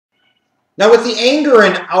Now, with the anger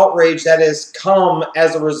and outrage that has come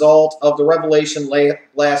as a result of the revelation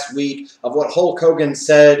last week of what Hulk Hogan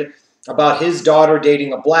said about his daughter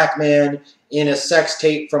dating a black man in a sex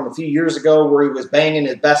tape from a few years ago where he was banging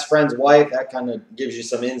his best friend's wife, that kind of gives you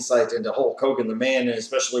some insight into Hulk Hogan, the man, and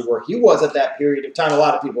especially where he was at that period of time. A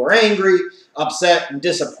lot of people were angry, upset, and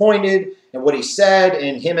disappointed in what he said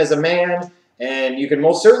and him as a man, and you can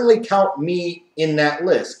most certainly count me in that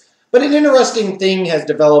list. But an interesting thing has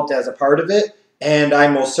developed as a part of it, and I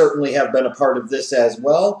most certainly have been a part of this as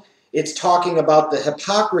well. It's talking about the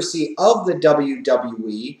hypocrisy of the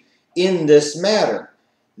WWE in this matter.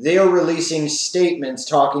 They are releasing statements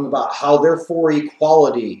talking about how they're for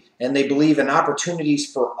equality and they believe in opportunities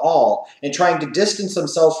for all and trying to distance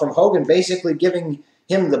themselves from Hogan, basically giving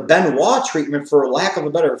him the Benoit treatment, for lack of a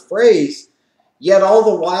better phrase. Yet all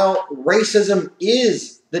the while, racism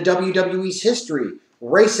is the WWE's history.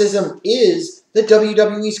 Racism is the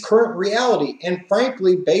WWE's current reality. And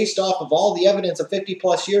frankly, based off of all the evidence of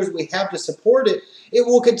 50-plus years we have to support it, it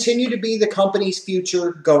will continue to be the company's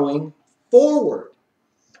future going forward.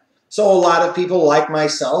 So a lot of people like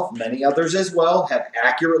myself, many others as well, have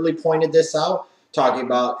accurately pointed this out, talking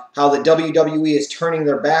about how the WWE is turning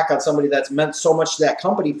their back on somebody that's meant so much to that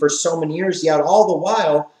company for so many years, yet all the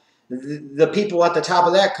while, the people at the top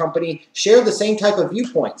of that company share the same type of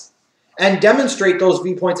viewpoints and demonstrate those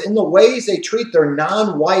viewpoints in the ways they treat their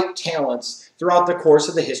non-white talents throughout the course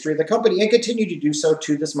of the history of the company and continue to do so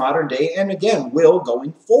to this modern day and, again, will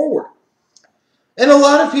going forward. And a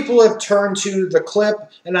lot of people have turned to the clip,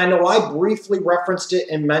 and I know I briefly referenced it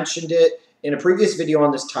and mentioned it in a previous video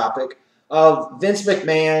on this topic, of Vince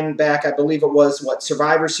McMahon back, I believe it was,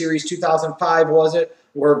 Survivor Series 2005, was it?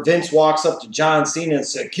 Where Vince walks up to John Cena and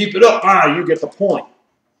said, "Keep it up, you get the point."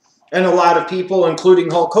 And a lot of people,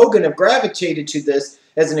 including Hulk Hogan, have gravitated to this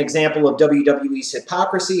as an example of WWE's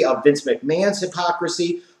hypocrisy, of Vince McMahon's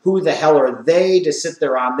hypocrisy. Who the hell are they to sit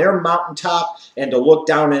there on their mountaintop and to look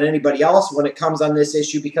down at anybody else when it comes on this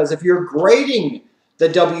issue? Because if you're grading the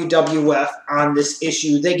WWF on this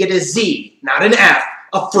issue, they get a Z, not an F,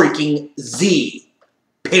 a freaking Z.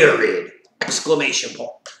 Period. Exclamation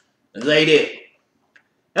point. They did.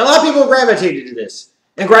 And a lot of people gravitated to this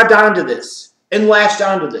and grabbed onto this and latched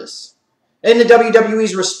onto this. And the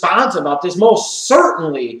WWE's response about this most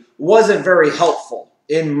certainly wasn't very helpful,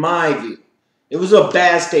 in my view. It was a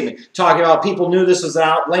bad statement, talking about people knew this was an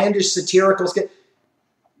outlandish satirical skit.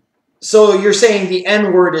 So you're saying the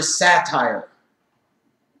N-word is satire.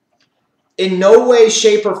 In no way,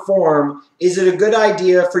 shape, or form is it a good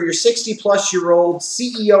idea for your 60-plus-year-old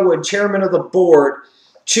CEO and chairman of the board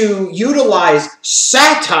to utilize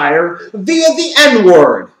satire via the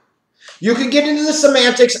N-word. You can get into the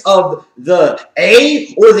semantics of the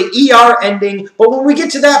A or the ER ending, but when we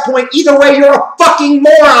get to that point, either way, you're a fucking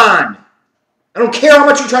moron. I don't care how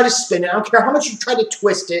much you try to spin it. I don't care how much you try to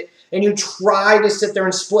twist it, and you try to sit there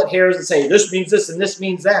and split hairs and say, this means this and this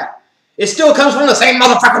means that. It still comes from the same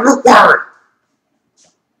motherfucking root word.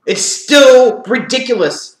 It's still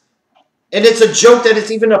ridiculous. And it's a joke that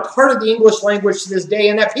it's even a part of the English language to this day,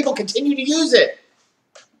 and that people continue to use it.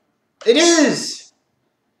 It is.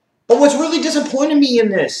 But what's really disappointing me in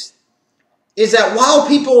this is that while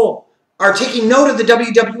people are taking note of the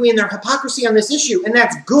WWE and their hypocrisy on this issue, and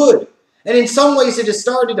that's good, and in some ways it has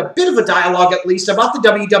started a bit of a dialogue, at least, about the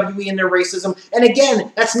WWE and their racism. And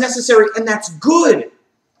again, that's necessary and that's good.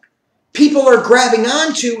 People are grabbing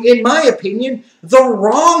onto, in my opinion, the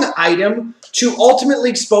wrong item to ultimately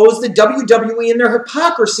expose the WWE and their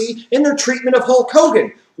hypocrisy in their treatment of Hulk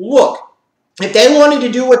Hogan. Look, if they wanted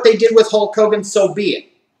to do what they did with Hulk Hogan, so be it.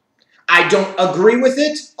 I don't agree with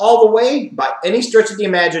it all the way by any stretch of the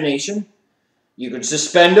imagination. You could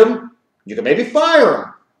suspend him. You could maybe fire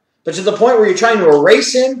him. But to the point where you're trying to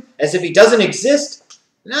erase him as if he doesn't exist,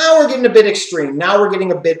 now we're getting a bit extreme. Now we're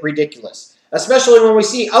getting a bit ridiculous. Especially when we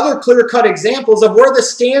see other clear-cut examples of where the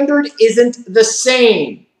standard isn't the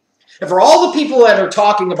same. And for all the people that are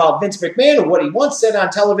talking about Vince McMahon and what he once said on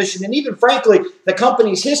television, and even, frankly, the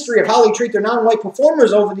company's history of how they treat their non-white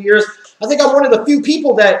performers over the years, I think I'm one of the few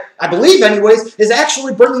people that, I believe anyways, is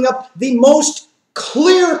actually bringing up the most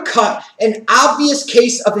clear-cut and obvious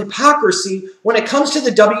case of hypocrisy when it comes to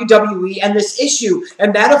the WWE and this issue.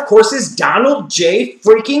 And that, of course, is Donald J.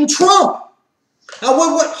 freaking Trump. Now,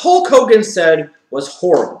 what Hulk Hogan said was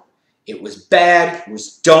horrible. It was bad, it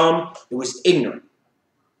was dumb, it was ignorant.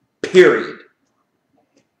 Period.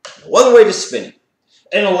 No other way to spin it.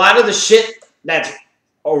 And a lot of the shit that's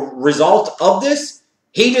a result of this,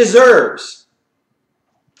 he deserves.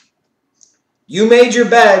 You made your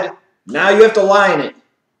bed, now you have to lie in it.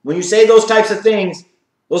 When you say those types of things,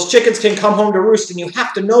 those chickens can come home to roost, and you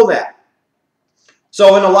have to know that.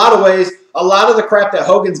 So in a lot of ways, a lot of the crap that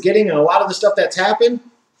Hogan's getting and a lot of the stuff that's happened,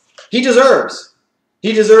 he deserves.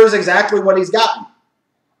 He deserves exactly what he's gotten.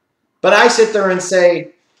 But I sit there and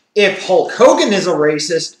say, if Hulk Hogan is a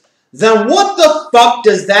racist, then what the fuck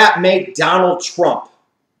does that make Donald Trump?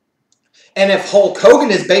 And if Hulk Hogan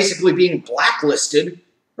is basically being blacklisted,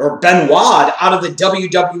 or Benoit out of the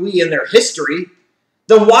WWE in their history,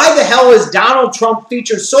 then why the hell is Donald Trump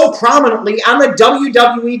featured so prominently on the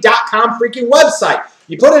WWE.com freaking website?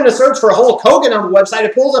 You put in a search for Hulk Hogan on the website,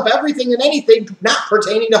 it pulls up everything and anything not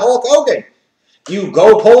pertaining to Hulk Hogan. You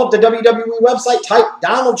go pull up the WWE website, type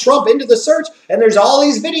Donald Trump into the search, and there's all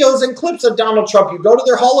these videos and clips of Donald Trump. You go to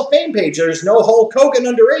their Hall of Fame page. There's no Hulk Hogan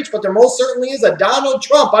under H, but there most certainly is a Donald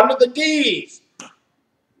Trump under the D's.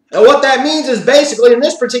 And what that means is basically, in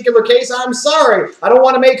this particular case, I'm sorry. I don't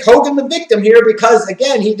want to make Hogan the victim here because,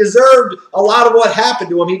 again, he deserved a lot of what happened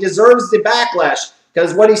to him. He deserves the backlash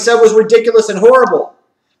because what he said was ridiculous and horrible.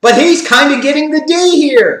 But he's kind of getting the D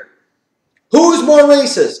here. Who's more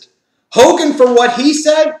racist? Hogan for what he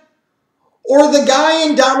said, or the guy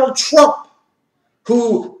in Donald Trump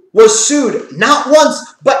who was sued not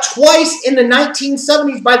once but twice in the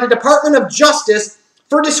 1970s by the Department of Justice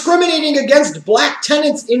for discriminating against black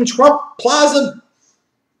tenants in Trump Plaza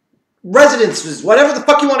residences, whatever the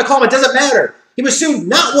fuck you want to call them, it doesn't matter. He was sued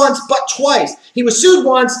not once but twice. He was sued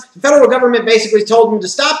once. The federal government basically told him to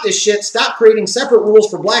stop this shit, stop creating separate rules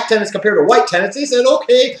for black tenants compared to white tenants. They said,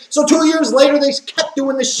 okay. So 2 years later, they kept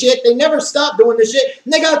doing this shit. They never stopped doing this shit.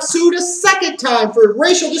 And they got sued a second time for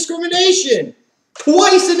racial discrimination.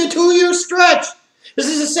 Twice in a 2-year stretch. This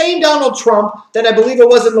is the same Donald Trump that I believe it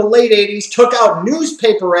was in the late 80s took out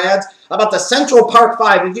newspaper ads about the Central Park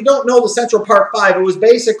Five. If you don't know the Central Park Five, it was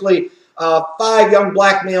basically 5 young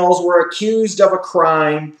black males were accused of a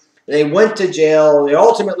crime. They went to jail. They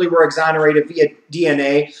ultimately were exonerated via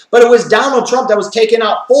DNA. But it was Donald Trump that was taking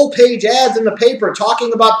out full-page ads in the paper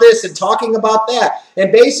talking about this and talking about that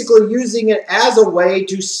and basically using it as a way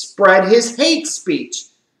to spread his hate speech.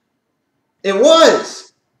 It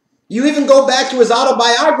was. You even go back to his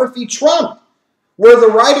autobiography, Trump, where the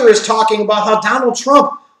writer is talking about how Donald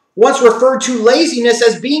Trump once referred to laziness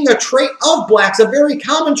as being a trait of blacks, a very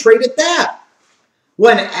common trait at that.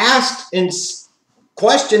 When asked and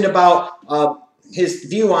questioned about his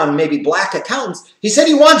view on maybe black accountants, he said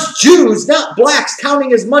he wants Jews, not blacks,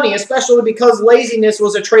 counting his money, especially because laziness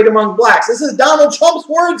was a trait among blacks. This is Donald Trump's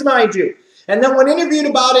words, mind you. And then when interviewed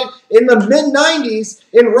about it in the mid-90s,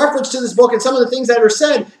 in reference to this book and some of the things that are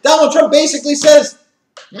said, Donald Trump basically says,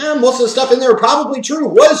 most of the stuff in there probably true,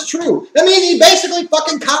 was true. That means he basically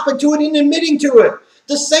fucking copping to it and admitting to it.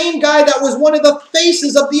 The same guy that was one of the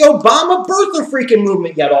faces of the Obama birther freaking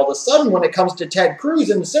movement, yet all of a sudden when it comes to Ted Cruz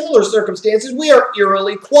and similar circumstances, we are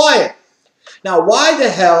eerily quiet. Now, why the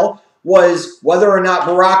hell was whether or not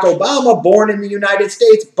Barack Obama born in the United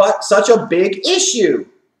States but such a big issue?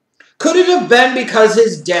 Could it have been because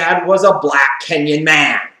his dad was a black Kenyan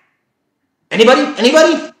man? Anybody?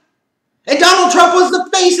 Anybody? And Donald Trump was the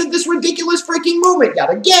face of this ridiculous freaking movement. Yet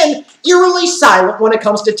again, eerily silent when it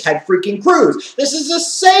comes to Ted freaking Cruz. This is the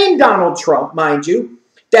same Donald Trump, mind you,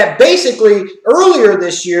 that basically earlier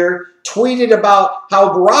this year tweeted about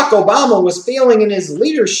how Barack Obama was failing in his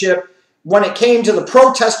leadership when it came to the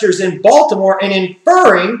protesters in Baltimore and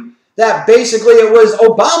inferring that basically it was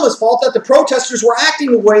Obama's fault that the protesters were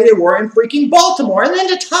acting the way they were in freaking Baltimore. And then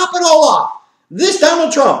to top it all off, this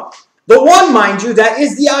Donald Trump, the one, mind you, that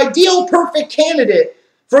is the ideal perfect candidate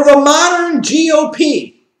for the modern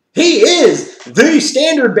GOP. He is the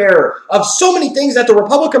standard bearer of so many things that the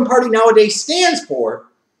Republican Party nowadays stands for.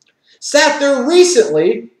 Sat there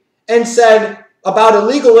recently and said about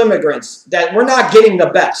illegal immigrants that we're not getting the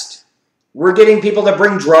best. We're getting people that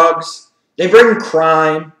bring drugs. They bring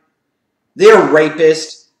crime. They're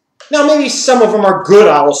rapists. Now, maybe some of them are good,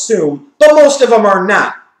 I'll assume, but most of them are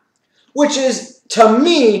not. Which is, to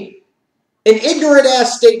me, an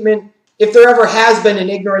ignorant-ass statement if there ever has been an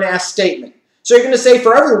ignorant-ass statement. So you're going to say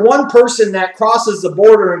for every one person that crosses the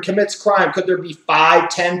border and commits crime, could there be 5,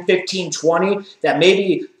 10, 15, 20 that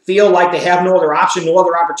maybe feel like they have no other option, no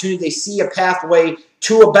other opportunity, they see a pathway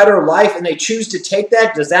to a better life and they choose to take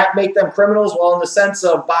that? Does that make them criminals? Well, in the sense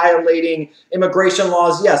of violating immigration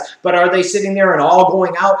laws, yes. But are they sitting there and all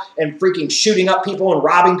going out and freaking shooting up people and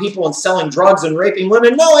robbing people and selling drugs and raping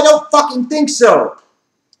women? No, I don't fucking think so.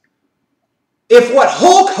 If what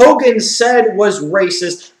Hulk Hogan said was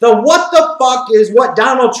racist, then what the fuck is what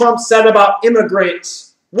Donald Trump said about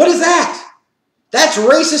immigrants? What is that? That's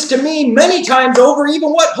racist to me many times over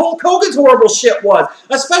even what Hulk Hogan's horrible shit was,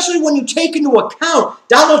 especially when you take into account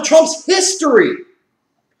Donald Trump's history.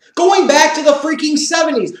 Going back to the freaking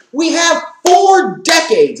 70s, we have 4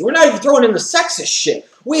 decades. We're not even throwing in the sexist shit.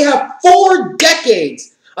 We have 4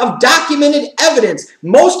 decades of documented evidence,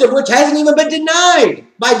 most of which hasn't even been denied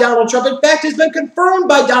by Donald Trump. In fact, has been confirmed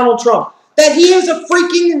by Donald Trump that he is a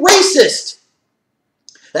freaking racist.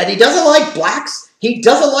 That he doesn't like blacks. He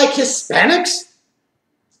doesn't like Hispanics.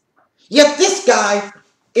 Yet this guy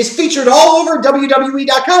is featured all over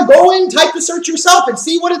WWE.com. Go in, type the search yourself, and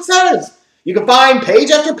see what it says. You can find page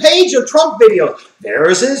after page of Trump videos.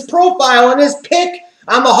 There's his profile and his pic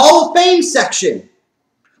on the Hall of Fame section.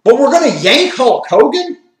 But we're going to yank Hulk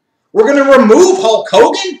Hogan? We're going to remove Hulk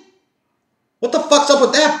Hogan? What the fuck's up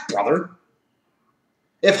with that, brother?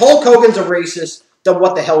 If Hulk Hogan's a racist, then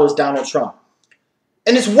what the hell is Donald Trump?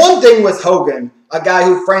 And it's one thing with Hogan, a guy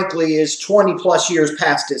who frankly is 20 plus years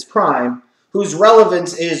past his prime, whose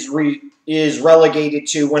relevance is relegated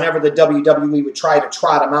to whenever the WWE would try to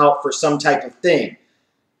trot him out for some type of thing.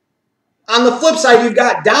 On the flip side, you've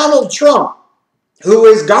got Donald Trump, who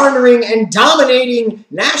is garnering and dominating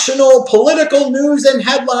national political news and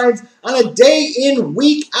headlines on a day-in,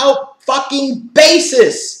 week-out fucking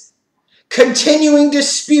basis, continuing to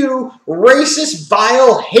spew racist,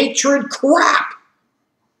 vile, hatred crap.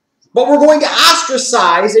 But we're going to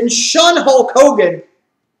ostracize and shun Hulk Hogan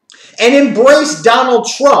and embrace Donald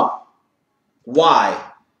Trump. Why?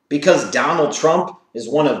 Because Donald Trump is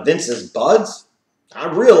one of Vince's buds? I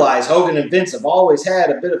realize Hogan and Vince have always had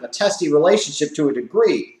a bit of a testy relationship to a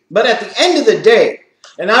degree. But at the end of the day,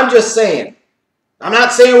 and I'm just saying, I'm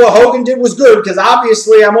not saying what Hogan did was good, because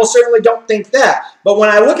obviously I most certainly don't think that. But when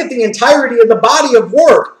I look at the entirety of the body of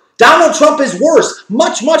work, Donald Trump is worse,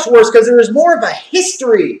 much, much worse, because there is more of a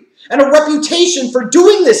history and a reputation for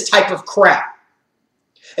doing this type of crap.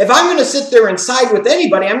 If I'm going to sit there and side with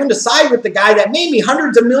anybody, I'm going to side with the guy that made me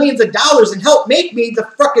hundreds of millions of dollars and helped make me the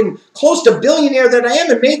fucking close to billionaire that I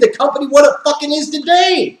am and made the company what it fucking is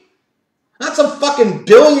today. Not some fucking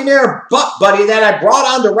billionaire butt buddy that I brought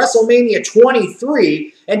on to WrestleMania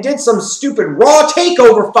 23 and did some stupid Raw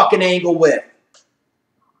takeover fucking angle with.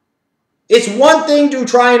 It's one thing to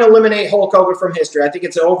try and eliminate Hulk Hogan from history. I think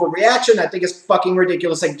it's an overreaction. I think it's fucking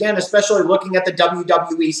ridiculous. Again, especially looking at the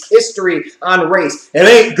WWE's history on race. It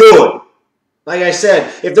ain't good. Like I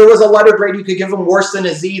said, if there was a letter grade you could give him worse than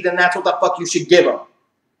a Z, then that's what the fuck you should give him.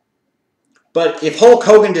 But if Hulk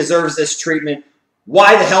Hogan deserves this treatment,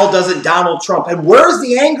 why the hell doesn't Donald Trump? And where's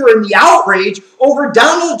the anger and the outrage over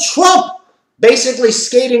Donald Trump basically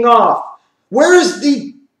skating off? Where's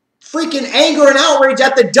the freaking anger and outrage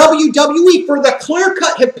at the WWE for the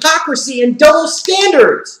clear-cut hypocrisy and double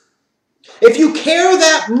standards? If you care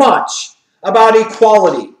that much about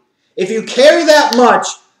equality, if you care that much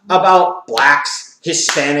about blacks,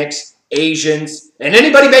 Hispanics, Asians, and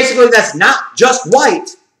anybody basically that's not just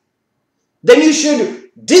white, then you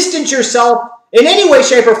should distance yourself in any way,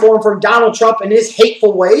 shape, or form from Donald Trump and his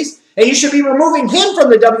hateful ways. And you should be removing him from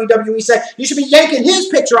the WWE set. You should be yanking his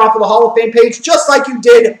picture off of the Hall of Fame page just like you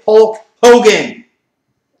did Hulk Hogan.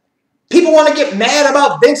 People want to get mad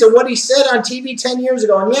about Vince and what he said on TV 10 years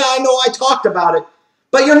ago. And yeah, I know I talked about it.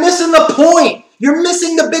 But you're missing the point. You're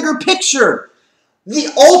missing the bigger picture. The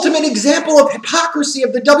ultimate example of hypocrisy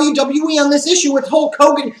of the WWE on this issue with Hulk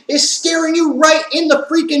Hogan is staring you right in the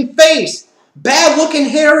freaking face. Bad looking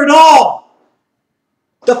hair and all.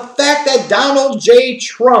 The fact that Donald J.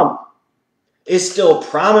 Trump is still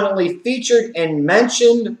prominently featured and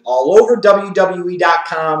mentioned all over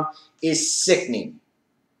WWE.com is sickening.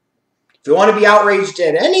 If you want to be outraged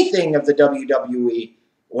at anything of the WWE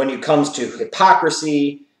when it comes to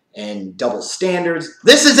hypocrisy and double standards,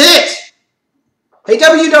 this is it! Hey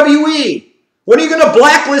WWE, when are you going to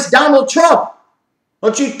blacklist Donald Trump?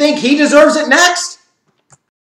 Don't you think he deserves it next?